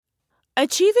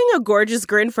Achieving a gorgeous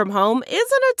grin from home isn't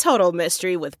a total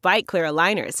mystery with Byte Clear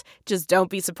aligners. Just don't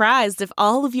be surprised if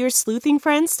all of your sleuthing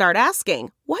friends start asking,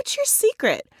 "What's your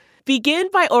secret?" Begin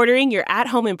by ordering your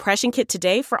at-home impression kit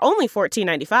today for only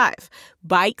 $14.95.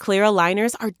 Byte Clear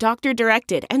aligners are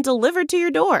doctor-directed and delivered to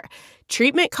your door.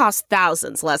 Treatment costs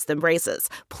thousands less than braces.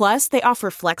 Plus, they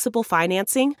offer flexible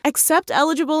financing, accept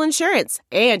eligible insurance,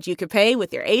 and you can pay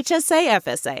with your HSA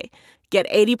FSA. Get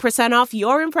 80% off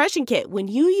your impression kit when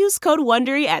you use code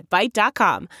WONDERY at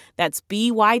Byte.com. That's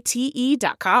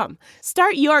BYTE.com.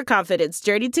 Start your confidence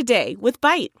journey today with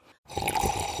Byte.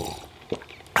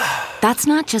 That's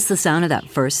not just the sound of that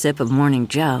first sip of Morning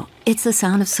Joe. It's the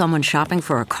sound of someone shopping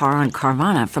for a car on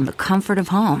Carvana from the comfort of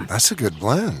home. That's a good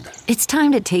blend. It's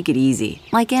time to take it easy,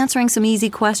 like answering some easy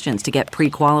questions to get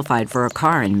pre-qualified for a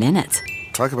car in minutes.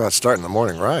 Talk about starting the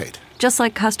morning right. Just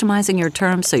like customizing your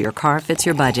terms so your car fits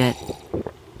your budget.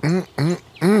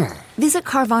 Visit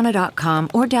Carvana.com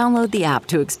or download the app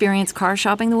to experience car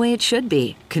shopping the way it should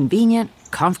be. Convenient,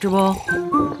 comfortable.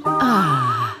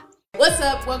 What's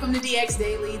up? Welcome to DX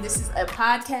Daily. This is a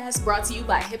podcast brought to you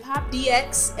by Hip Hop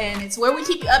DX, and it's where we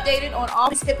keep you updated on all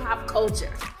this hip hop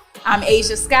culture. I'm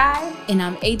Asia Sky. And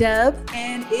I'm A-Dub.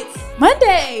 And it's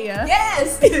Monday.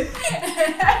 Yes. And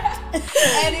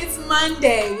it's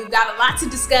Monday. We've got a lot to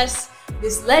discuss.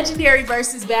 This legendary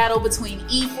versus battle between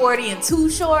E40 and Too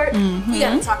Short. We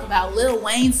got to talk about Lil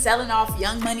Wayne selling off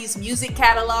Young Money's music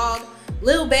catalog,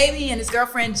 Lil Baby and his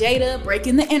girlfriend Jada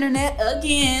breaking the internet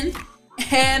again,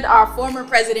 and our former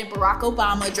president Barack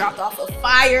Obama dropped off a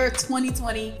fire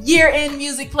 2020 year-end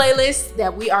music playlist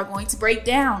that we are going to break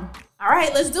down. All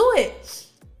right, let's do it.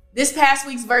 This past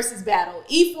week's versus battle,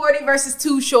 E40 versus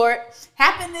Too Short,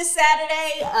 happened this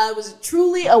Saturday. It was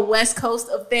truly a West Coast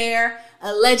affair,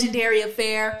 a legendary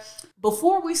affair.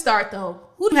 Before we start, though,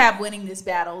 who do you have winning this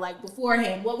battle? Like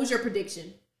beforehand, what was your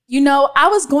prediction? You know, I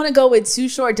was going to go with Too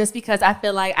Short just because I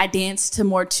feel like I danced to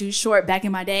more Too Short back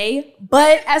in my day.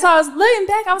 But as I was looking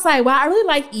back, I was like, wow, I really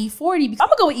like E40. I'm going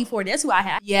to go with E40. That's who I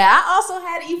had. Yeah, I also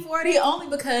had E40 only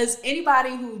because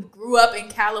anybody who grew up in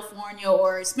California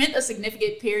or spent a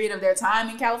significant period of their time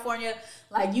in California,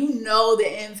 like, you know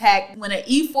the impact when an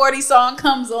E40 song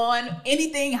comes on,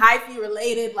 anything hyphy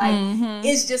related, like,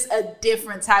 it's just a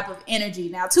different type of energy.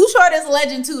 Now, Too Short is a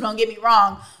legend, too, don't get me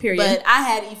wrong. Period. But I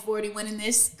had E40 winning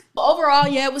this. Overall,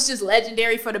 yeah, it was just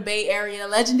legendary for the Bay Area,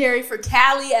 legendary for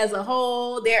Cali as a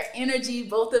whole. Their energy,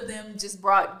 both of them just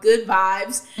brought good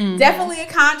vibes. Definitely a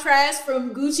contrast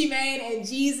from Gucci Mane and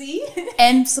Jeezy.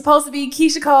 And supposed to be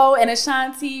Keisha Cole and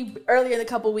Ashanti earlier in a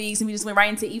couple weeks, and we just went right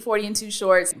into E40 and Too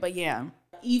Short. But yeah.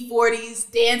 E40's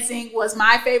dancing was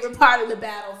my favorite part of the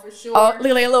battle for sure. Oh,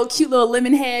 look like a little cute little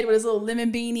lemon head with his little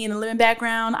lemon beanie and a lemon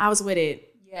background. I was with it.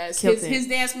 Yes, his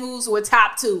dance moves were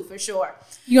top 2 for sure.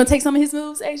 You gonna take some of his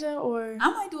moves, Asia, or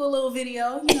I might do a little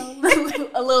video, you know,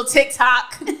 a little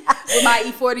TikTok with my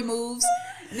E40 moves.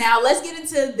 Now let's get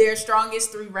into their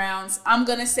strongest 3 rounds. I'm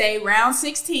gonna say round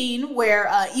 16, where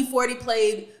E40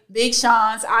 played Big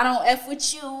Sean's "I Don't F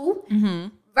With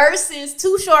You" versus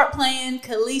Too Short playing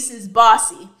Khaleesi's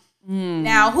 "Bossy."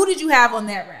 Now, who did you have on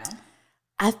that round?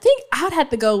 I think I'd have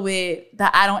to go with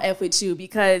the "I Don't F With You"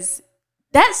 because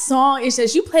that song is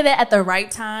just, you play that at the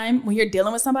right time when you're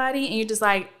dealing with somebody and you're just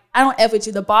like, I don't F with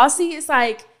you. The Bossy, it's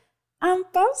like, I'm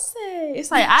bossy.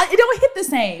 It's like, it don't hit the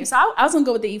same. So I was going to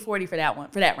go with the E40 for that one,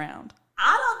 for that round.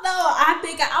 I don't know. I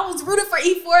think I was rooting for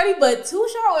E40, but Too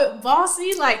Short with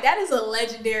Bossy, like, that is a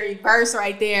legendary verse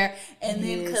right there. And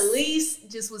then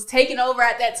Khalees just was taking over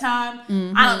at that time.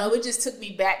 I don't know. It just took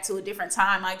me back to a different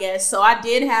time, I guess. So I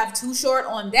did have Too Short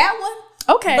on that one.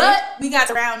 Okay. But we got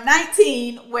to round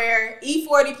 19 where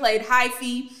E40 played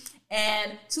Hyphy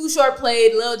and Too Short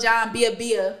played Lil Jon Bia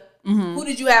Bia. Who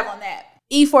did you have on that?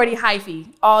 E40 Hyphy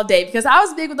all day because I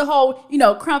was big with the whole, you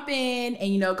know, crumpin'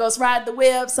 and, you know, Ghost Ride the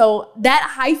Whip. So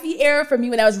that Hyphy era for me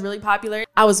when that was really popular,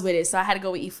 I was with it. So I had to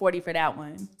go with E40 for that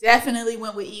one. Definitely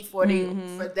went with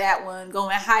E40 for that one.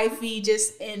 Going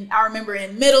Hyphy I remember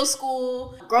in middle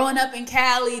school, growing up in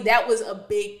Cali, that was a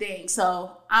big thing.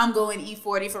 So I'm going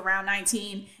E40 for round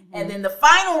 19. And then the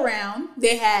final round,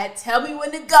 they had Tell Me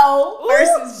When to Go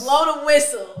versus Blow the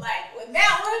Whistle. Like, when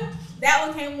that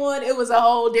one came on, it was a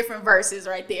whole different verses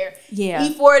right there. Yeah.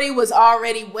 E40 was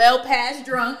already well past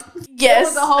drunk. Yes. It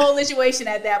was a whole situation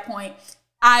at that point.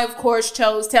 I, of course,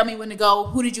 chose Tell Me When to Go.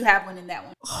 Who did you have winning that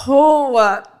one?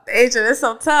 Oh, Adrian, it's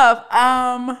so tough.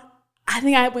 I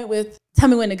think I went with Tell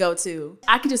Me When to Go too.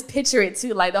 I could just picture it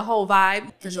too, like the whole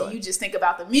vibe. For sure. You just think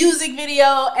about the music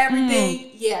video,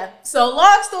 everything. Yeah. So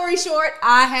long story short,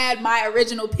 I had my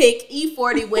original pick,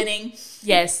 E40 winning.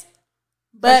 Yes.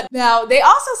 But now they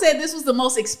also said this was the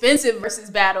most expensive versus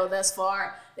battle thus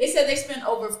far. They said they spent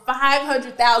over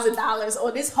 $500,000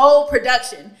 on this whole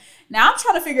production. Now I'm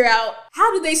trying to figure out,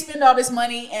 how do they spend all this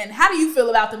money, and how do you feel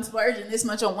about them splurging this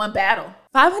much on one battle?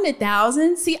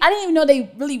 $500,000? See, I didn't even know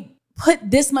they really put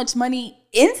this much money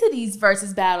into these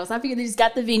versus battles. I figured they just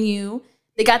got the venue,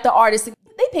 they got the artists,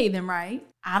 they paid them right.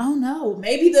 I don't know.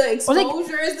 Maybe the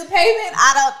exposure is the payment.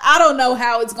 I don't know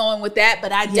how it's going with that,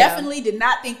 but I definitely did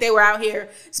not think they were out here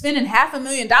spending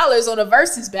 $500,000 on a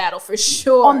versus battle for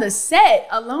sure. On the set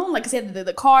alone, like I said,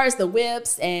 the cars, the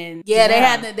whips, and they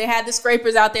had the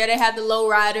scrapers out there. They had the low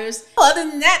riders. Other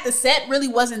than that, the set really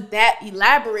wasn't that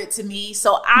elaborate to me.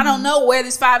 So I don't know where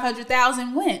this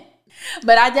 $500,000 went.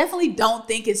 But I definitely don't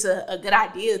think it's a good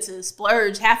idea to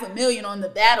splurge $500,000 on the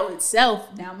battle itself.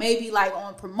 Now, maybe like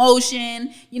on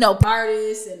promotion,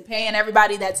 artists and paying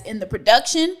everybody that's in the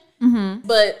production,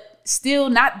 but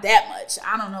still not that much.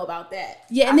 I don't know about that.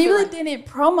 Yeah, and they really didn't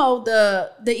promo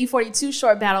the E42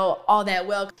 short battle all that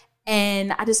well.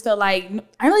 And I just felt like I didn't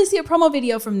really see a promo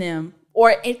video from them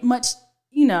or much,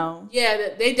 Yeah,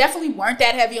 they definitely weren't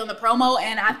that heavy on the promo.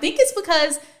 And I think it's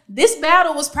because this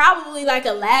battle was probably like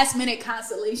a last-minute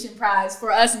consolation prize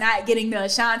for us not getting the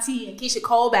Ashanti and Keisha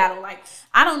Cole battle. Like,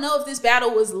 I don't know if this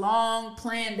battle was long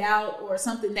planned out or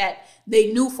something that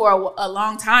they knew for a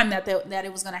long time that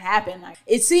it was going to happen. Like,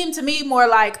 it seemed to me more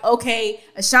like, okay,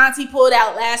 Ashanti pulled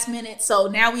out last minute, so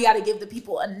now we got to give the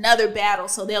people another battle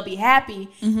so they'll be happy.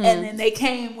 And then they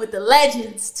came with the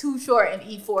legends, Too Short and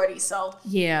E40. So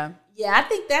yeah. Yeah, I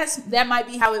think that might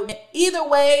be how it went. Either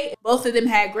way, both of them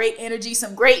had great energy.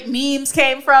 Some great memes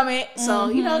came from it.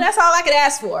 So, that's all I could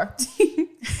ask for.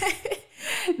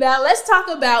 Now, let's talk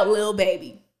about Lil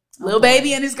Baby. Lil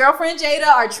Baby and his girlfriend Jada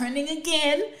are trending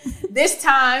again. This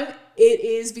time, it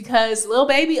is because Lil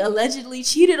Baby allegedly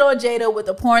cheated on Jada with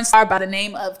a porn star by the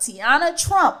name of Tiana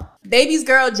Trump. Baby's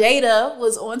girl Jada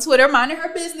was on Twitter minding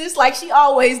her business like she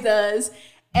always does.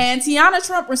 And Tiana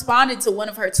Trump responded to one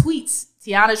of her tweets.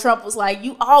 Tiana Trump was like,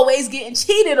 "You always getting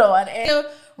cheated on," and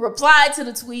replied to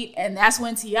the tweet, and that's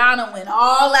when Tiana went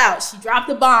all out. She dropped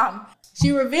the bomb. She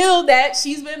revealed that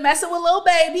she's been messing with Lil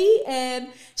Baby, and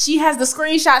she has the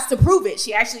screenshots to prove it.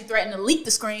 She actually threatened to leak the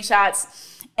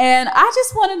screenshots. And I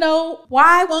just want to know,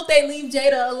 why won't they leave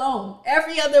Jada alone?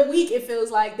 Every other week, it feels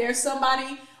like there's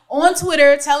somebody on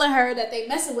Twitter telling her that they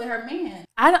messing with her man.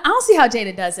 I don't see how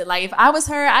Jada does it. Like, if I was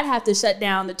her, I'd have to shut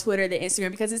down the Twitter, the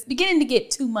Instagram, because it's beginning to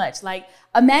get too much. Like,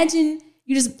 imagine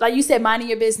you just, like you said, minding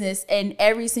your business, and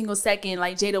every single second,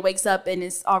 like, Jada wakes up and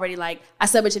it's already like, "I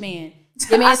slept with your man.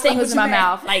 Your man's thing was in my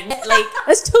mouth." Like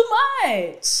that's too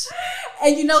much.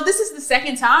 And this is the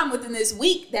second time within this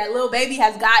week that Lil Baby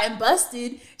has gotten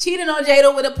busted cheating on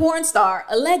Jada with a porn star,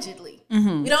 allegedly.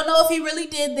 We don't know if he really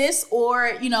did this or,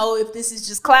 if this is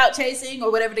just clout chasing or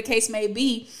whatever the case may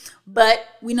be. But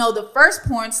we know the first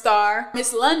porn star,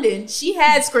 Miss London, she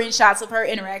had screenshots of her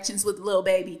interactions with Lil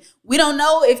Baby. We don't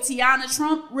know if Tiana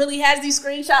Trump really has these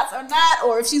screenshots or not,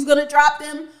 or if she's going to drop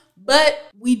them. But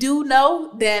we do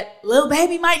know that Lil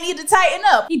Baby might need to tighten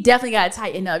up. He definitely got to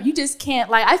tighten up. You just can't,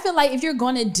 I feel like if you're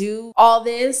going to do all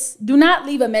this, do not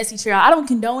leave a messy trail. I don't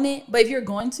condone it, but if you're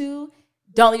going to,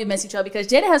 don't leave a messy trail, because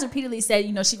Jada has repeatedly said,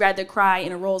 she'd rather cry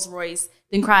in a Rolls Royce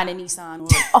than cry in a Nissan or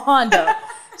a Honda.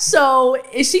 So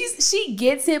if she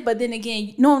gets it, but then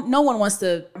again, no one wants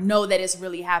to know that it's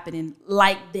really happening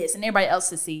like this and everybody else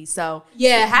to see. So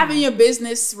yeah, having your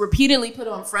business repeatedly put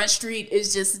on Front Street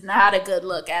is just not a good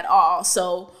look at all.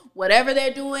 So whatever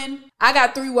they're doing, I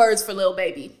got 3 words for Lil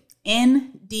Baby: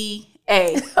 NDA.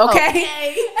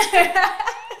 Okay.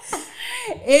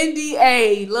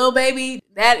 NDA, Lil Baby.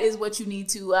 That is what you need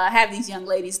to have these young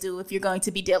ladies do if you're going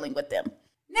to be dealing with them.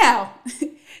 Now,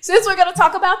 since we're going to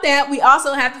talk about that, we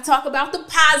also have to talk about the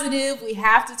positive. We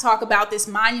have to talk about this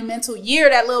monumental year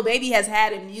that Lil Baby has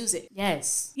had in music.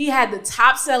 Yes. He had the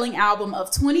top-selling album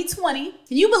of 2020.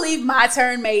 Can you believe My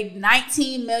Turn made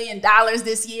 $19 million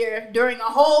this year during a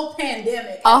whole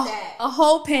pandemic? A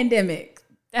whole pandemic.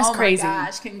 That's crazy. Oh my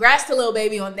gosh. Congrats to Lil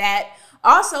Baby on that.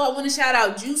 Also, I want to shout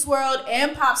out Juice WRLD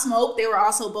and Pop Smoke. They were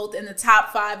also both in the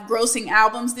top 5 grossing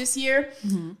albums this year.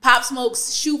 Pop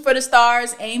Smoke's Shoot for the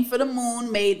Stars, Aim for the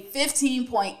Moon made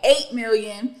 $15.8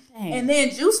 million. Dang. And then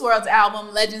Juice WRLD's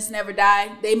album, Legends Never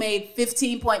Die, they made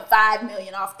 $15.5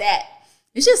 million off that.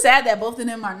 It's just sad that both of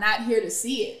them are not here to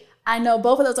see it. I know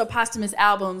both of those are posthumous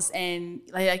albums, and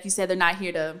like you said, they're not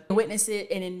here to witness it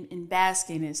and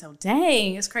bask in it. So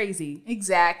dang, it's crazy.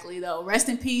 Exactly, though. Rest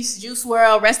in peace, Juice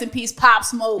WRLD. Rest in peace, Pop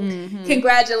Smoke.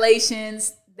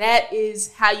 Congratulations. That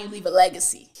is how you leave a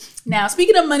legacy. Now,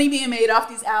 speaking of money being made off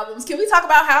these albums, can we talk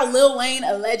about how Lil Wayne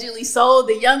allegedly sold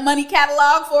the Young Money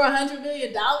catalog for $100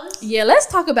 million? Yeah, let's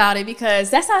talk about it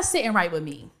because that's not sitting right with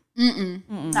me.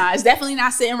 Nah, it's definitely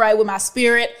not sitting right with my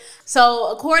spirit.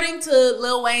 So, according to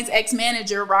Lil Wayne's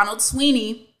ex-manager, Ronald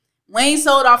Sweeney, Wayne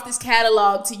sold off this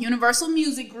catalog to Universal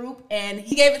Music Group, and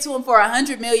he gave it to him for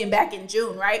 $100 million back in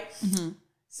June, right?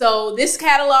 So, this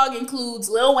catalog includes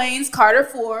Lil Wayne's Carter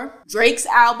 4, Drake's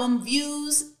album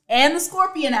Views, and the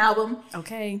Scorpion album.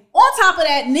 Okay. On top of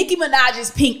that, Nicki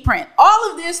Minaj's Pink Print. All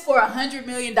of this for $100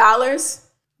 million.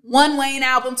 One Wayne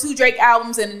album, 2 Drake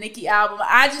albums, and a Nicki album.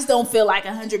 I just don't feel like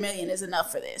 $100 million is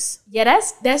enough for this. Yeah,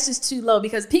 that's just too low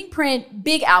because Pink Print,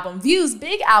 big album. Views,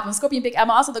 big album. Scorpion, big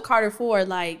album. Also the Carter 4,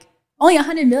 like only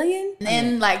 $100 million?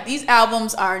 And like these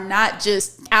albums are not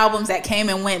just albums that came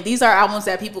and went. These are albums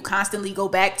that people constantly go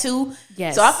back to.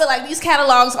 Yes. So I feel like these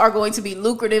catalogs are going to be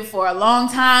lucrative for a long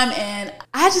time. And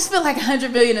I just feel like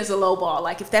 $100 million is a low ball.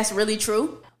 Like if that's really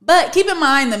true. But keep in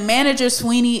mind, the manager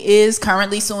Sweeney is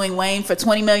currently suing Wayne for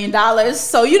 $20 million.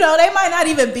 So, you know, they might not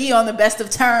even be on the best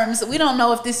of terms. We don't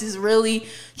know if this is really,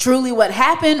 truly what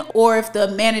happened or if the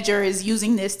manager is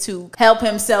using this to help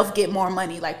himself get more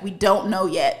money. Like, we don't know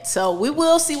yet. So we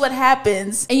will see what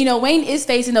happens. And, you know, Wayne is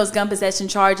facing those gun possession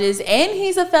charges and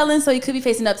he's a felon, so he could be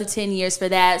facing up to 10 years for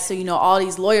that. So, you know, all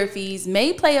these lawyer fees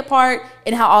may play a part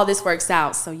in how all this works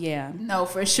out. So, yeah. No,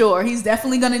 for sure. He's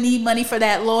definitely going to need money for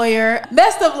that lawyer.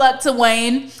 Best of luck to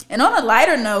Wayne. And on a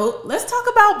lighter note, let's talk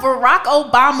about Barack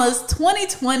Obama's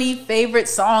 2020 favorite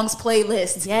songs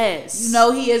playlist. Yes. You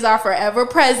know, he is our forever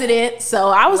president. So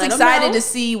I was excited know. to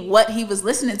see what he was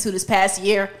listening to this past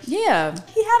year. Yeah.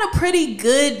 He had a pretty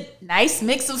good, nice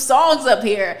mix of songs up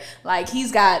here. Like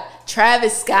he's got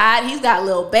Travis Scott. He's got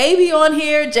Lil Baby on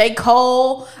here. J.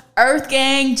 Cole, Earth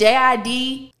Gang,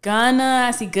 J.I.D. Gunna,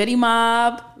 I see Goody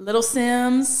Mob, Little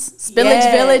Sims,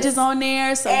 Spillage Village is on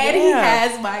there. So and yeah. he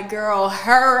has my girl,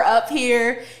 Her, up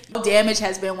here. Damage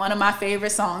has been one of my favorite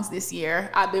songs this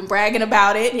year. I've been bragging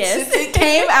about it since it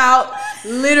came out.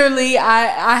 Literally,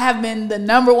 I have been the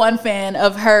 #1 fan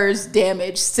of Her's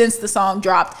Damage since the song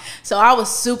dropped. So I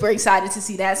was super excited to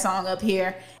see that song up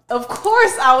here. Of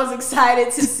course, I was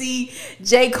excited to see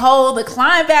J. Cole, the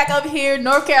climb back up here.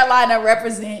 North Carolina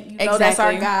represent. You know, that's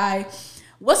our guy.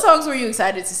 What songs were you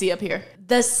excited to see up here?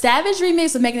 The Savage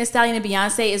remix with Megan Thee Stallion and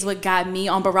Beyonce is what got me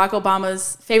on Barack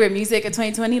Obama's favorite music of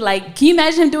 2020. Like, can you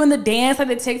imagine him doing the dance, like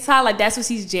the TikTok? Like, that's what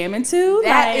he's jamming to?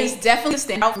 That is definitely a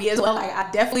standout for me as well. Like, I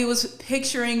definitely was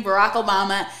picturing Barack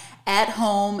Obama at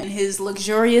home in his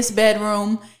luxurious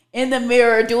bedroom in the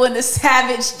mirror doing the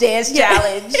Savage dance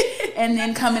challenge and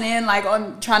then coming in like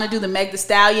on trying to do the Meg Thee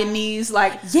Stallion knees.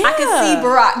 Like, I could see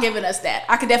Barack giving us that.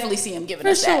 I could definitely see him giving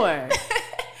us that. For sure.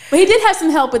 But he did have some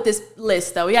help with this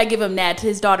list, though. We gotta give him that.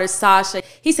 His daughter Sasha,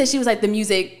 he said she was like the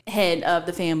music head of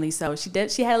the family, so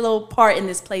she had a little part in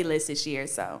this playlist this year.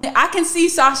 So I can see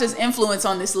Sasha's influence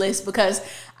on this list because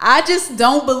I just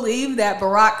don't believe that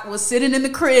Barack was sitting in the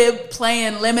crib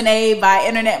playing Lemonade by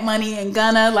Internet Money and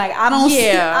Gunna. Like I don't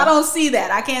see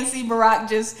that. I can't see Barack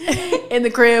just in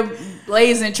the crib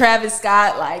blazing Travis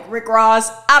Scott like Rick Ross.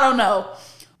 I don't know.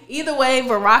 Either way,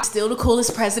 Barack's still the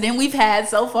coolest president we've had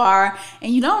so far.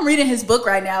 And you know, I'm reading his book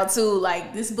right now too.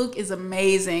 Like, this book is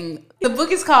amazing. The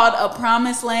book is called A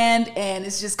Promised Land, and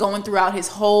it's just going throughout his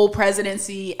whole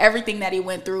presidency, everything that he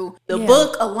went through. The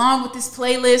book, along with this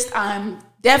playlist, I'm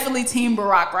definitely Team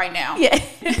Barack right now. yeah.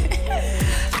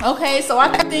 Okay, so I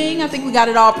think we got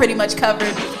it all pretty much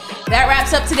covered. That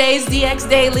wraps up today's DX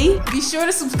Daily. Be sure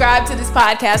to subscribe to this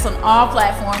podcast on all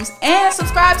platforms and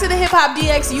subscribe to the Hip Hop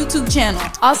DX YouTube channel.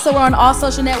 Also, we're on all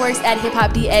social networks at Hip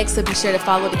Hop DX, so be sure to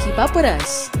follow to keep up with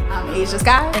us. I'm Asia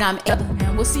Sky. And I'm Ella.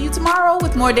 And we'll see you tomorrow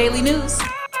with more daily news.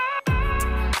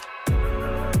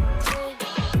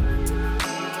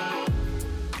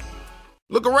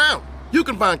 Look around. You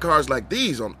can find cars like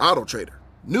these on AutoTrader.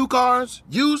 New cars,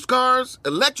 used cars,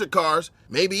 electric cars,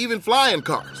 maybe even flying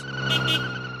cars.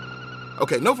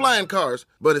 Okay, no flying cars,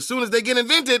 but as soon as they get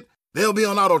invented, they'll be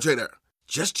on AutoTrader.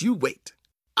 Just you wait.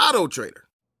 AutoTrader.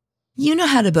 You know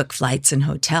how to book flights and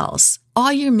hotels.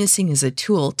 All you're missing is a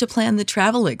tool to plan the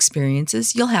travel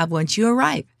experiences you'll have once you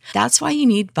arrive. That's why you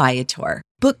need Viator.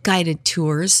 Book guided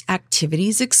tours,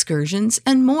 activities, excursions,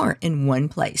 and more in one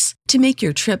place to make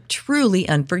your trip truly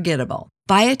unforgettable.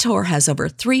 Viator has over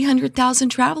 300,000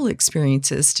 travel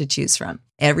experiences to choose from.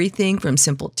 Everything from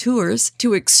simple tours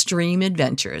to extreme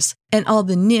adventures and all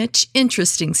the niche,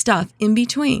 interesting stuff in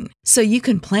between. So you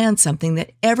can plan something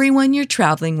that everyone you're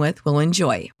traveling with will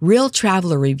enjoy. Real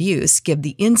traveler reviews give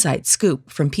the inside scoop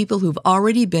from people who've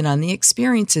already been on the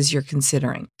experiences you're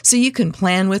considering. So you can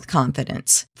plan with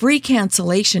confidence. Free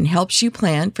cancellation helps you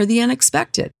plan for the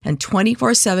unexpected. And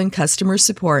 24/7 customer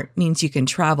support means you can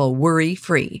travel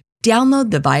worry-free. Download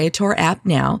the Viator app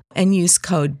now and use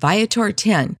code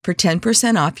Viator10 for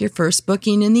 10% off your first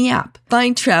booking in the app.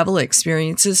 Find travel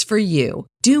experiences for you.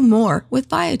 Do more with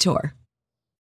Viator.